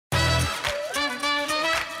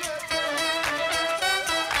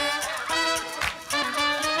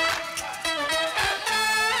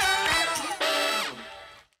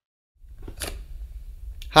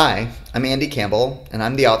Hi, I'm Andy Campbell, and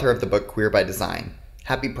I'm the author of the book Queer by Design.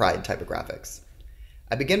 Happy Pride, Typographics.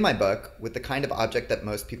 I begin my book with the kind of object that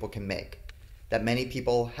most people can make, that many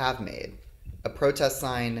people have made, a protest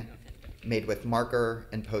sign made with marker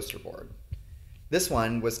and poster board. This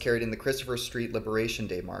one was carried in the Christopher Street Liberation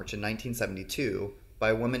Day March in 1972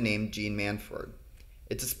 by a woman named Jean Manford.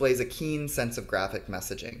 It displays a keen sense of graphic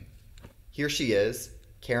messaging. Here she is,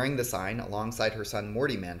 carrying the sign alongside her son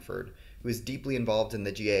Morty Manford, who is deeply involved in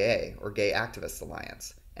the GAA, or Gay Activists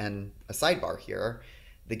Alliance. And a sidebar here,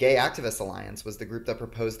 the Gay Activists Alliance was the group that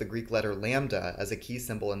proposed the Greek letter lambda as a key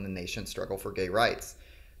symbol in the nation's struggle for gay rights.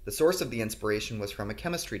 The source of the inspiration was from a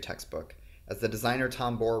chemistry textbook. As the designer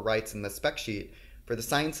Tom Bohr writes in the spec sheet, for the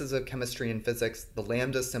sciences of chemistry and physics, the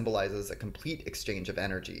lambda symbolizes a complete exchange of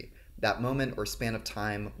energy, that moment or span of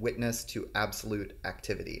time witness to absolute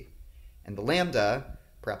activity. And the lambda,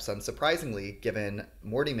 perhaps unsurprisingly, given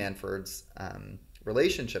Morty Manford's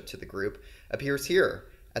relationship to the group, appears here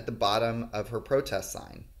at the bottom of her protest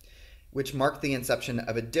sign, which marked the inception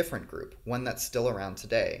of a different group, one that's still around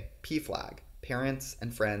today, PFLAG, Parents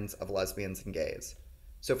and Friends of Lesbians and Gays.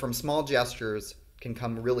 So from small gestures can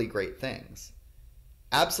come really great things.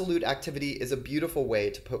 Absolute activity is a beautiful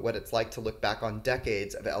way to put what it's like to look back on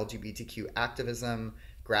decades of LGBTQ activism,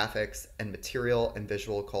 graphics, and material and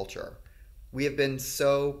visual culture. We have been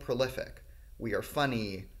so prolific. We are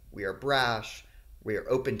funny, we are brash, we are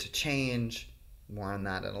open to change. More on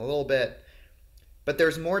that in a little bit. But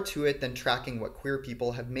there's more to it than tracking what queer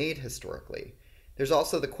people have made historically. There's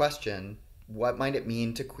also the question, what might it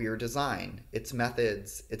mean to queer design, its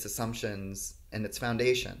methods, its assumptions, and its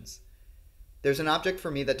foundations? There's an object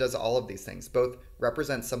for me that does all of these things, both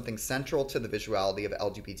represents something central to the visuality of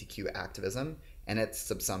LGBTQ activism and its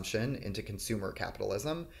subsumption into consumer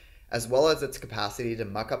capitalism, as well as its capacity to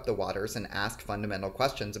muck up the waters and ask fundamental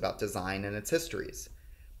questions about design and its histories.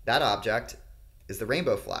 That object is the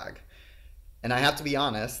rainbow flag. And I have to be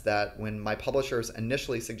honest that when my publishers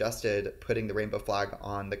initially suggested putting the rainbow flag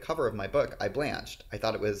on the cover of my book, I blanched. I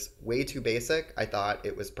thought it was way too basic. I thought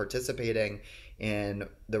it was participating in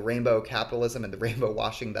the rainbow capitalism and the rainbow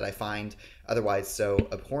washing that I find otherwise so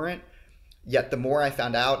abhorrent. Yet the more I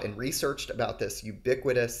found out and researched about this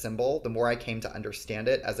ubiquitous symbol, the more I came to understand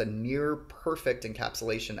it as a near perfect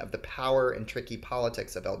encapsulation of the power and tricky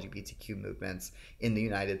politics of LGBTQ movements in the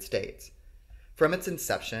United States. From its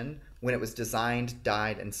inception, when it was designed,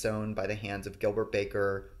 dyed, and sewn by the hands of Gilbert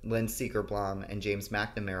Baker, Lynn Seegerblom, and James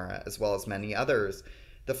McNamara, as well as many others,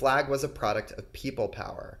 the flag was a product of people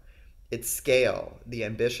power. Its scale, the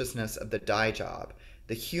ambitiousness of the dye job,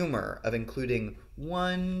 the humor of including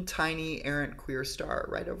one tiny errant queer star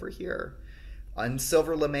right over here, on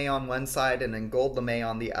silver lame on one side and in gold lame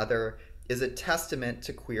on the other, is a testament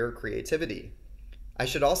to queer creativity. I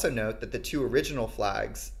should also note that the two original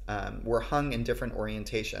flags were hung in different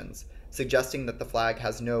orientations, suggesting that the flag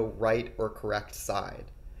has no right or correct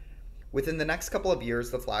side. Within the next couple of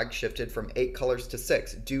years, the flag shifted from 8 colors to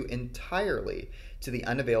 6, due entirely to the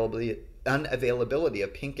unavailability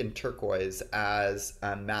of pink and turquoise as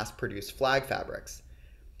mass-produced flag fabrics.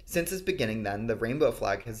 Since its beginning then, the rainbow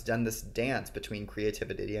flag has done this dance between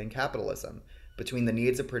creativity and capitalism, between the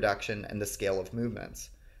needs of production and the scale of movements.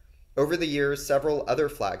 Over the years, several other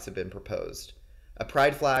flags have been proposed. A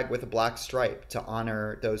pride flag with a black stripe to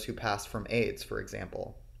honor those who passed from AIDS, for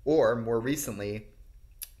example. Or, more recently,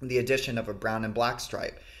 the addition of a brown and black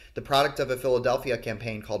stripe, the product of a Philadelphia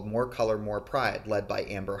campaign called More Color, More Pride, led by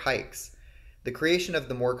Amber Hikes. The creation of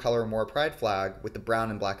the More Color, More Pride flag with the brown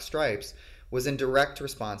and black stripes was in direct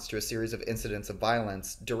response to a series of incidents of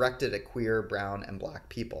violence directed at queer, brown, and black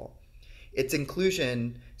people. Its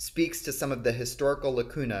inclusion speaks to some of the historical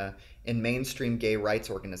lacuna in mainstream gay rights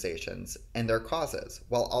organizations and their causes,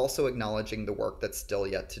 while also acknowledging the work that's still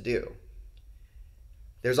yet to do.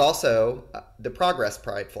 There's also the Progress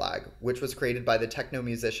Pride flag, which was created by the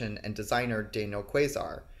techno-musician and designer Daniel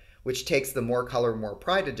Quasar, which takes the More Color, More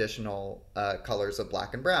Pride additional colors of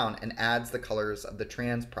black and brown and adds the colors of the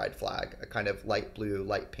trans pride flag, a kind of light blue,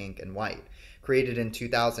 light pink, and white, created in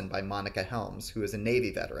 2000 by Monica Helms, who is a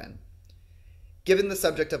Navy veteran. Given the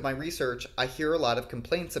subject of my research, I hear a lot of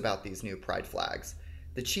complaints about these new pride flags.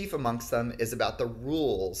 The chief amongst them is about the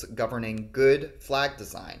rules governing good flag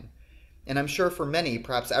design. And I'm sure for many,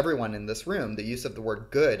 perhaps everyone in this room, the use of the word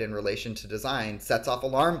good in relation to design sets off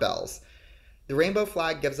alarm bells. The rainbow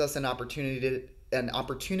flag gives us an opportunity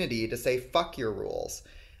to say, fuck your rules.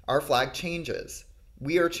 Our flag changes.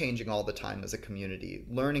 We are changing all the time as a community,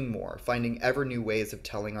 learning more, finding ever new ways of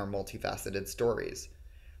telling our multifaceted stories.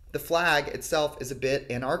 The flag itself is a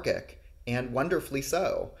bit anarchic, and wonderfully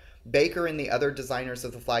so. Baker and the other designers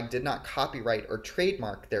of the flag did not copyright or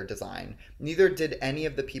trademark their design. Neither did any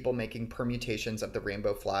of the people making permutations of the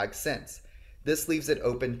rainbow flag since. This leaves it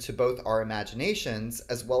open to both our imaginations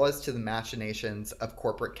as well as to the machinations of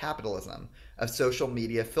corporate capitalism, of social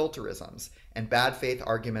media filterisms, and bad faith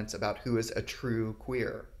arguments about who is a true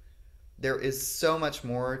queer. There is so much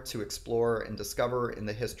more to explore and discover in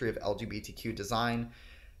the history of LGBTQ design.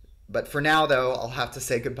 But for now, though, I'll have to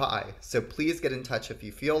say goodbye. So please get in touch if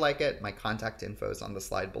you feel like it. My contact info is on the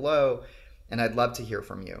slide below, and I'd love to hear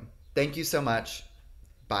from you. Thank you so much.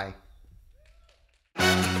 Bye.